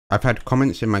I've had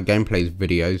comments in my gameplays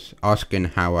videos asking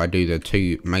how I do the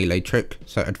 2 melee trick,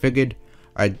 so I figured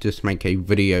I'd just make a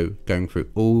video going through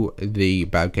all the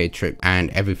Barricade tricks and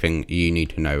everything you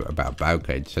need to know about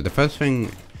Barricade. So the first thing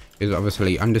is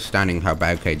obviously understanding how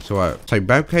Barricades work. So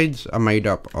Barricades are made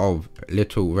up of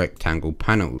little rectangle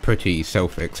panels, pretty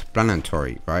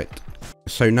self-explanatory, right?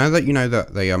 So now that you know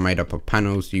that they are made up of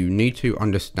panels, you need to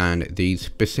understand the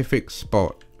specific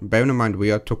spot. Bearing in mind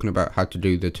we are talking about how to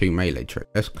do the 2 melee trick.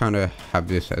 Let's kind of have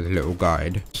this as a little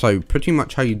guide. So pretty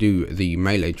much how you do the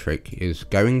melee trick is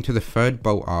going to the 3rd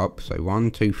bolt up, so 1,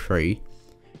 2, 3,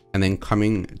 and then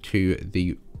coming to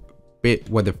the bit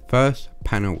where the first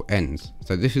panel ends.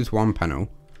 So this is one panel,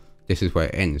 this is where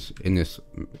it ends, in this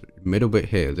middle bit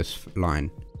here, this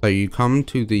line. So you come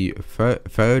to the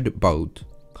 3rd bolt,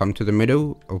 come to the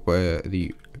middle of where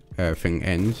the thing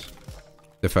ends,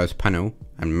 the first panel,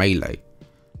 and melee.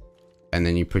 And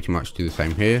then you pretty much do the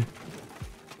same here,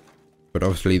 but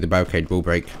obviously the Barricade will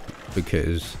break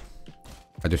because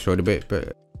I destroyed a bit,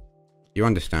 but you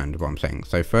understand what I'm saying.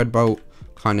 So 3rd bolt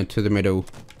kind of to the middle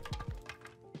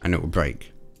and it will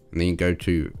break, and then you go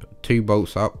to 2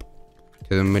 bolts up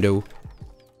to the middle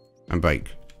and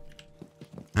break,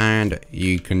 and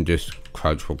you can just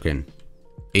crouch walk in.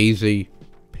 Easy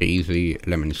peasy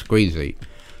lemon squeezy.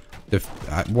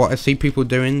 What I see people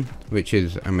doing, which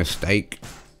is a mistake,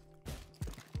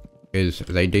 is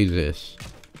they do this.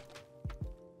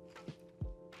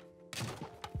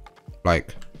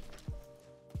 Like,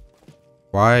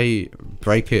 why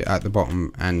break it at the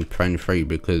bottom and prone free?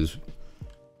 Because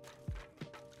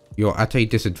you're at a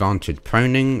disadvantage.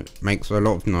 Proning makes a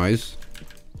lot of noise,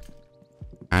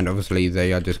 and obviously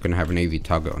they are just going to have an easy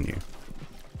target on you.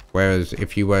 Whereas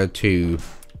if you were to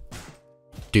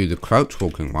do the crouch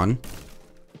walking one,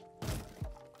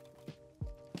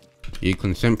 you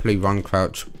can simply run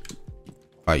crouch.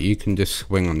 Like, you can just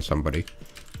swing on somebody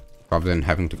rather than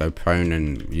having to go prone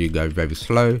and you go very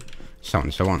slow, so on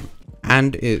and so on.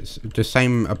 And it's the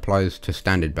same applies to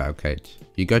standard Barricades.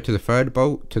 You go to the 3rd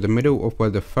bolt to the middle of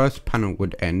where the first panel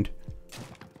would end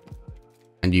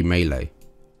and you melee.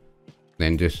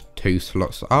 Then just 2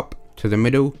 slots up to the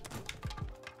middle,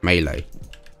 melee,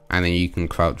 and then you can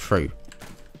crouch through.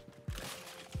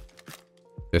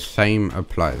 The same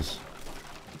applies.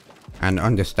 And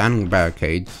understanding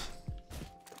Barricades,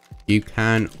 you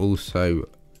can also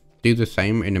do the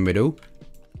same in the middle,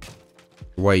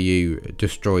 where you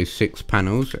destroy 6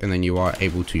 panels and then you are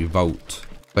able to vault.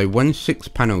 So when 6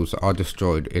 panels are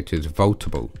destroyed, it is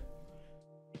vaultable.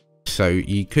 So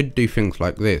you could do things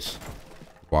like this: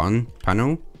 1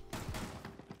 panel,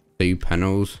 2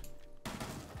 panels,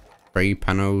 3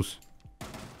 panels,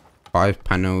 5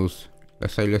 panels,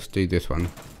 let's do this one,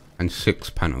 and 6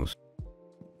 panels.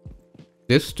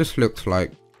 This just looks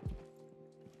like,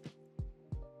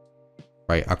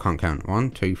 wait, I can't count,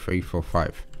 1, 2, 3, 4,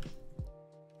 5,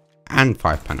 and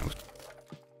 5 panels.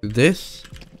 This,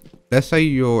 let's say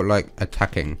you're like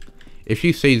attacking. If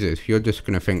you see this, you're just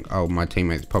gonna think, oh, my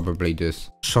teammates probably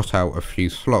just shot out a few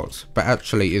slots, but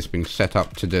actually it's been set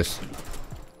up to just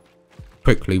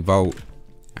quickly vault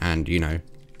and, you know,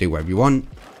 do whatever you want.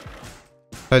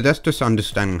 So that's just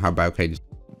understanding how Barricades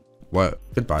work.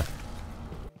 Goodbye.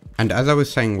 And as I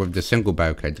was saying with the single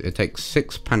Barricades, it takes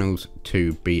 6 panels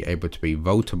to be able to be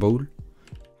vaultable.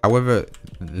 However,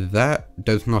 that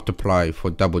does not apply for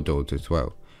double doors as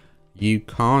well. You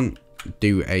can't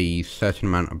do a certain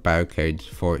amount of Barricades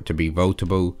for it to be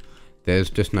vaultable.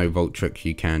 There's just no vault trick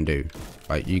you can do.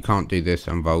 Like, you can't do this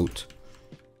and vault,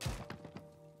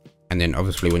 and then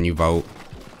obviously when you vault,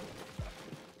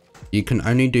 you can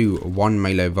only do 1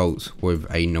 melee vaults with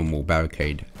a normal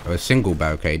Barricade, or a single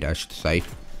Barricade I should say.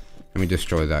 Let me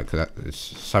destroy that because that is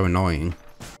so annoying.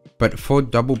 But for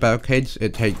double Barricades,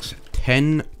 it takes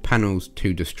 10 panels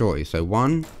to destroy. So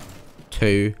 1,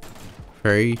 2,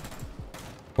 3,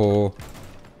 4,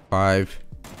 5,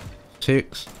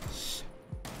 6,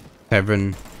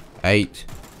 7, 8,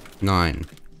 9.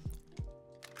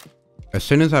 As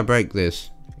soon as I break this,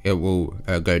 it will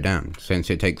go down, since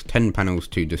it takes 10 panels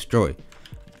to destroy.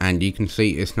 And you can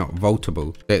see it's not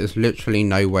vaultable. There is literally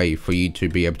no way for you to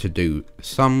be able to do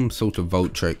some sort of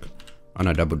vault trick on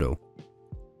a double door.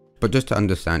 But just to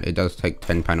understand, it does take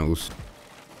 10 panels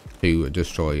to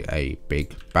destroy a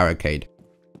big Barricade.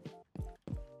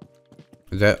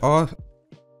 There are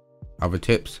other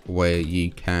tips where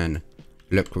you can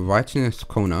look right in this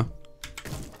corner,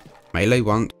 melee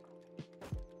once,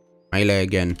 melee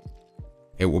again,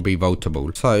 it will be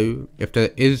vaultable. So if there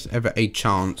is ever a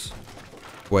chance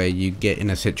where you get in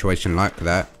a situation like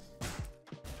that,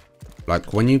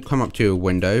 like when you come up to a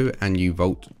window and you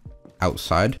vault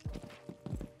outside,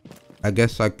 I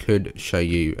guess I could show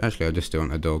you, actually I'll just do it on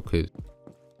the door because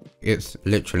it's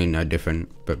literally no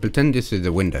different. But pretend this is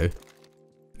a window.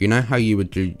 You know how you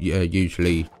would do,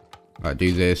 usually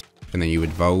do this and then you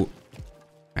would vault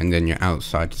and then you're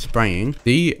outside spraying.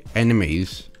 The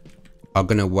enemies are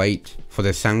going to wait for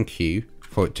the sound cue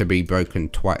for it to be broken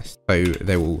twice. So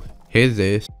they will hear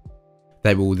this,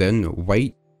 they will then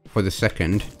wait for the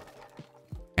second,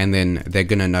 and then they're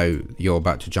going to know you're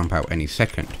about to jump out any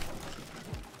second.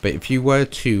 But if you were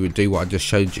to do what I just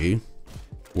showed you,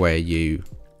 where you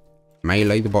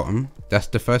melee the bottom, that's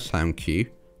the first sound cue,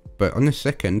 but on the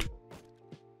second,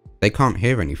 they can't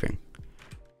hear anything.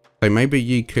 So maybe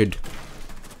you could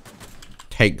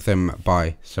take them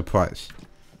by surprise.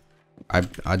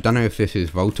 I don't know if this is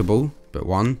vaultable, but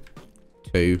 1,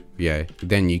 2, yeah,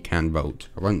 then you can vault.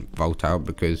 I won't vault out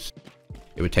because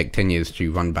it would take 10 years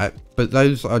to run back. But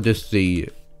those are just the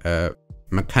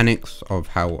mechanics of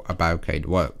how a barricade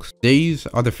works. These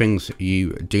are the things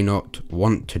you do not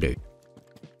want to do.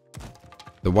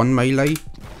 The one melee,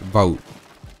 vault.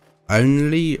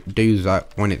 Only do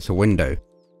that when it's a window.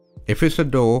 If it's a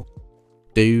door,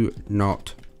 do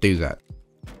not do that.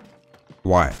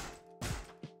 Why?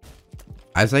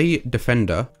 As a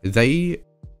defender,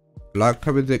 like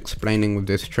I was explaining with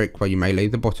this trick where you melee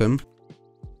the bottom,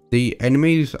 the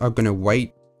enemies are going to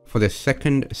wait for the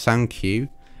second sound cue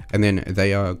and then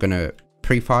they are going to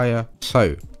pre-fire.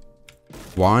 So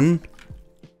 1,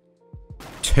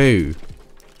 2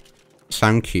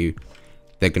 sound cue,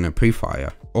 they're going to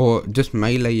pre-fire. Or just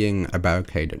meleeing a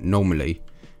barricade normally,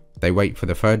 they wait for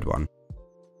the third one.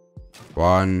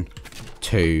 1,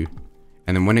 2,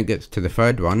 and then when it gets to the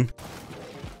third one,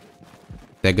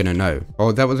 they're gonna know.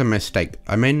 Oh, that was a mistake.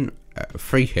 I mean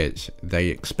 3 hits, they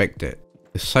expect it.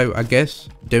 So I guess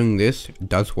doing this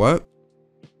does work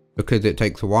because it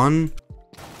takes 1,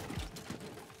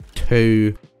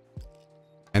 2,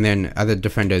 and then as a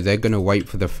defender, they're gonna wait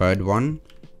for the third one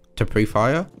to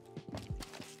pre-fire.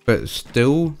 But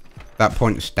still, that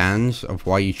point stands of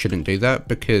why you shouldn't do that,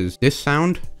 because this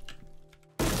sound,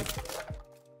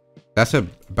 that's a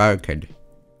barricade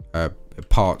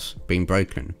parts being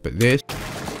broken, but this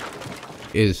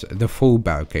is the full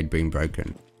barricade being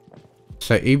broken.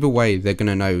 So either way, they're going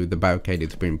to know the barricade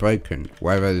is being broken.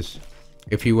 Whereas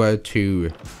if you were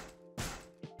to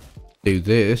do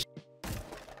this,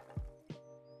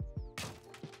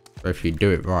 or if you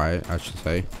do it right, I should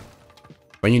say,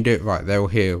 when you do it right, they'll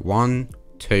hear 1,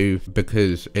 2,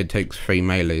 because it takes 3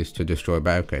 melees to destroy a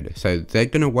barricade. So they're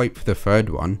going to wait for the third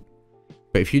one.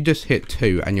 But if you just hit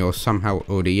 2 and you're somehow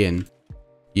already in,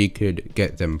 you could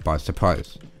get them by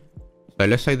surprise. So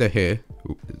let's say they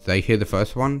hear the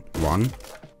first one, 1,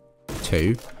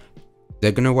 2,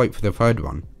 they're going to wait for the third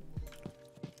one.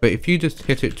 But if you just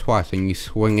hit it twice and you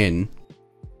swing in,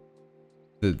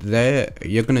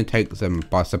 you're going to take them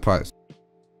by surprise.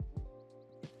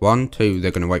 1, 2,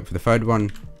 they're going to wait for the third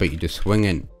one, but you just swing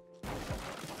in.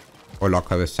 Or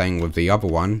like I was saying with the other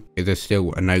one, it is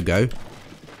still a no-go,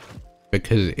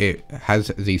 because it has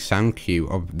the sound cue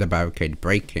of the barricade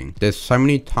breaking. There's so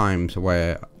many times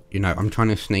where, you know, I'm trying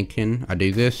to sneak in, I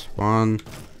do this, 1,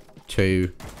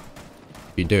 2,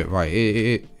 you do it right.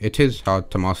 It is hard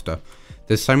to master.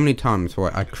 There's so many times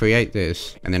where I create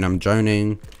this and then I'm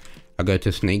droning, I go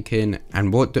to sneak in,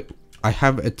 and I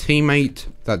have a teammate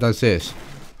that does this.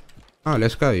 Oh,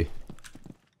 let's go.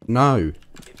 No,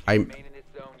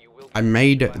 I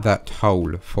made that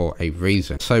hole for a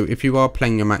reason. So if you are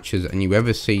playing your matches and you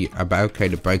ever see a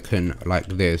barricade broken like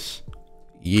this,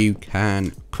 you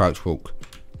can crouch walk,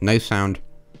 no sound,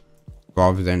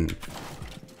 rather than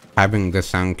having the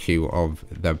sound cue of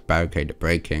the barricade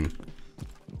breaking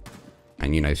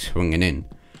and, you know, swinging in.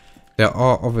 There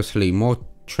are obviously more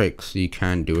tricks you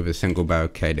can do with a single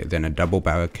barricade than a double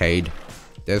barricade.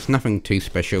 There's nothing too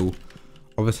special.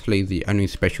 Obviously the only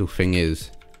special thing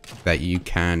is that you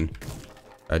can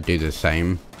do the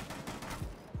same,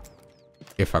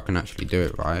 if I can actually do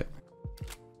it right.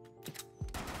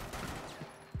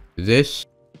 This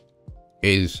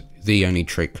is the only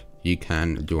trick you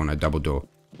can do on a double door.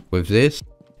 With this,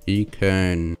 you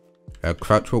can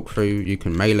crouch walk through, you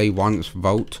can melee once,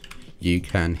 vault, you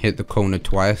can hit the corner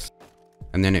twice,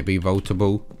 and then it be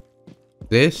vaultable.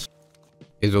 This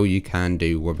is all you can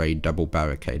do with a double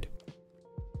barricade.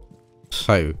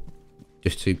 So,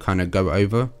 just to kind of go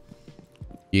over,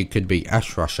 you could be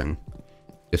ash rushing,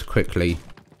 just quickly.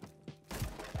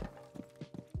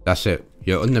 That's it,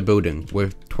 you're in the building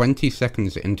with 20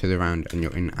 seconds into the round and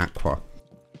you're in aqua.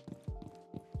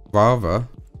 Rather,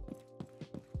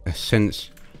 since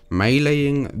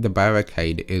meleeing the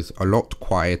barricade is a lot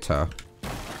quieter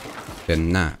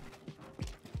than that,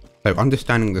 So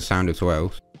understanding the sound as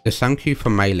well, the sound cue for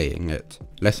meleeing it,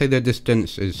 let's say the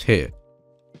distance is here.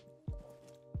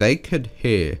 They could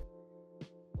hear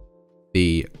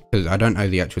the, because I don't know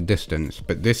the actual distance,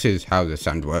 but this is how the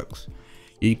sound works.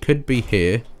 You could be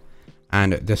here,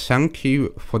 and the sound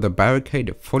cue for the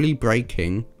barricade fully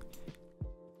breaking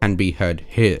can be heard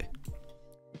here.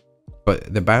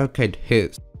 But the barricade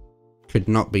hits could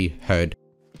not be heard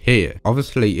here.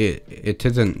 Obviously it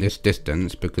isn't this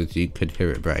distance because you could hear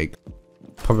it break.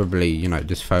 Probably, you know,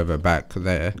 just further back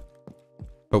there.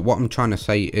 But what I'm trying to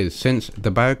say is, since the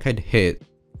barricade hit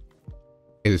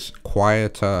is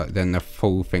quieter than the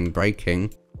full thing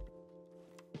breaking,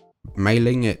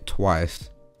 meleeing it twice,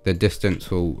 the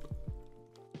distance will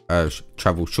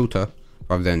travel shorter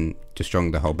rather than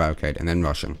destroying the whole barricade and then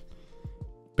rushing.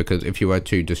 Because if you were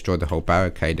to destroy the whole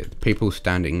barricade, people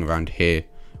standing around here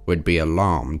would be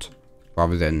alarmed,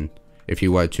 rather than if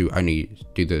you were to only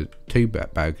do the 2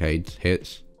 barricades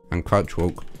hits and crouch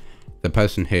walk, the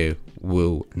person here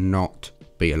will not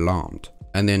be alarmed.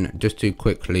 And then just to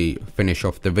quickly finish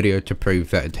off the video to prove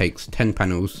that it takes 10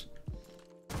 panels,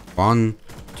 1,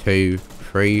 2,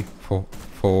 3,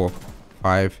 4,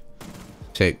 5,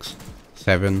 6,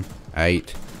 7,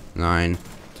 8, 9,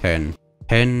 10.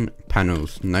 10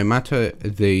 panels, no matter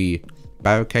the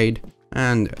barricade,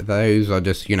 and those are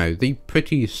just, you know, the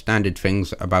pretty standard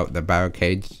things about the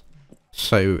barricades.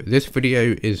 So this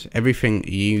video is everything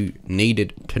you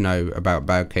needed to know about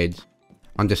barricades,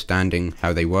 understanding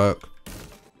how they work.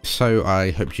 So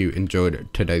I hope you enjoyed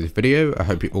today's video. I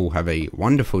hope you all have a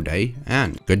wonderful day,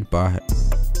 and goodbye.